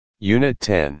Unit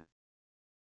 10.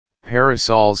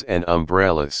 Parasols and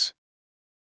umbrellas.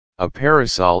 A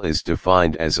parasol is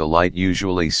defined as a light,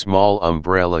 usually small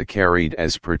umbrella carried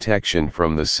as protection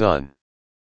from the sun.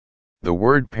 The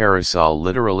word parasol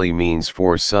literally means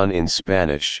for sun in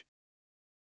Spanish.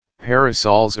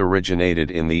 Parasols originated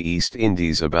in the East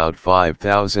Indies about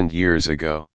 5,000 years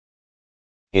ago.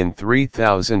 In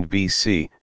 3000 BC,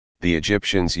 the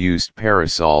Egyptians used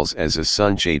parasols as a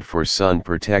sunshade for sun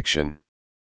protection.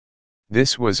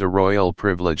 This was a royal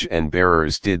privilege and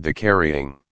bearers did the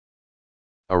carrying.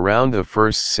 Around the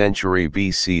 1st century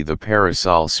BC, the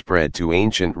parasol spread to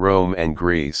ancient Rome and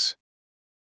Greece.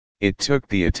 It took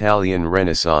the Italian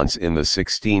Renaissance in the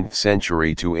 16th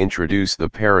century to introduce the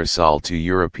parasol to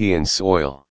European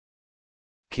soil.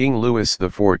 King Louis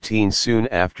XIV soon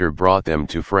after brought them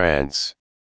to France.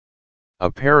 A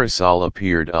parasol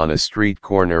appeared on a street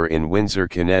corner in Windsor,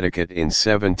 Connecticut in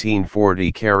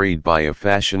 1740, carried by a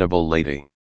fashionable lady.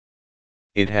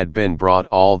 It had been brought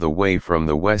all the way from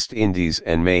the West Indies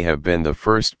and may have been the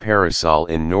first parasol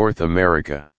in North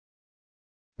America.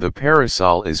 The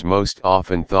parasol is most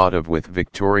often thought of with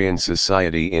Victorian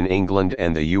society in England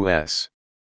and the US.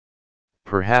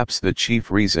 Perhaps the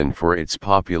chief reason for its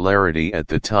popularity at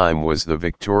the time was the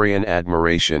Victorian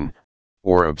admiration,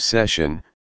 or obsession,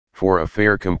 for a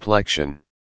fair complexion.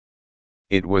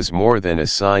 It was more than a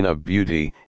sign of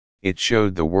beauty, it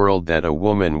showed the world that a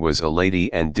woman was a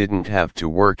lady and didn't have to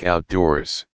work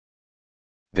outdoors.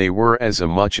 They were as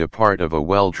much a part of a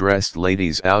well-dressed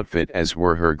lady's outfit as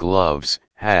were her gloves,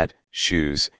 hat,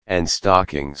 shoes, and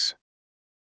stockings.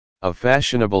 A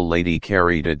fashionable lady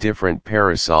carried a different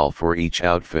parasol for each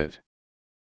outfit.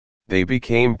 They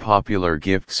became popular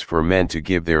gifts for men to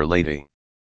give their lady.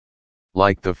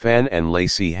 Like the fan and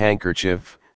lacy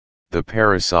handkerchief, the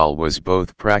parasol was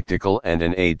both practical and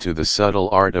an aid to the subtle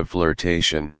art of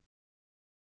flirtation.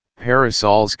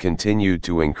 Parasols continued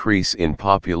to increase in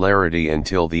popularity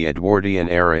until the Edwardian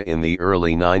era in the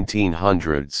early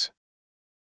 1900s.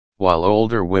 While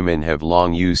older women have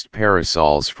long used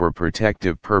parasols for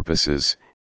protective purposes,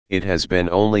 it has been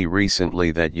only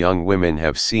recently that young women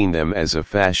have seen them as a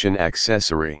fashion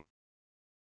accessory.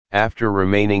 After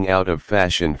remaining out of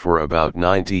fashion for about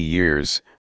 90 years,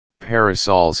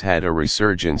 parasols had a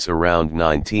resurgence around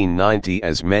 1990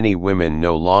 as many women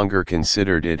no longer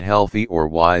considered it healthy or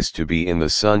wise to be in the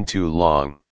sun too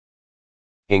long.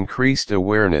 Increased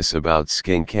awareness about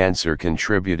skin cancer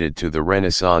contributed to the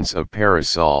renaissance of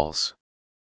parasols.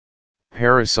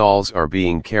 Parasols are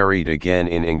being carried again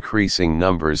in increasing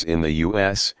numbers in the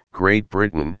US, Great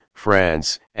Britain,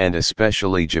 France, and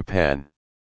especially Japan.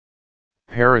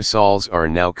 Parasols are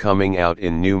now coming out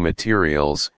in new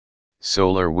materials,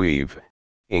 solar weave,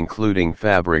 including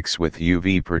fabrics with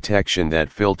UV protection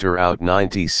that filter out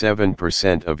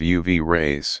 97% of UV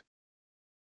rays.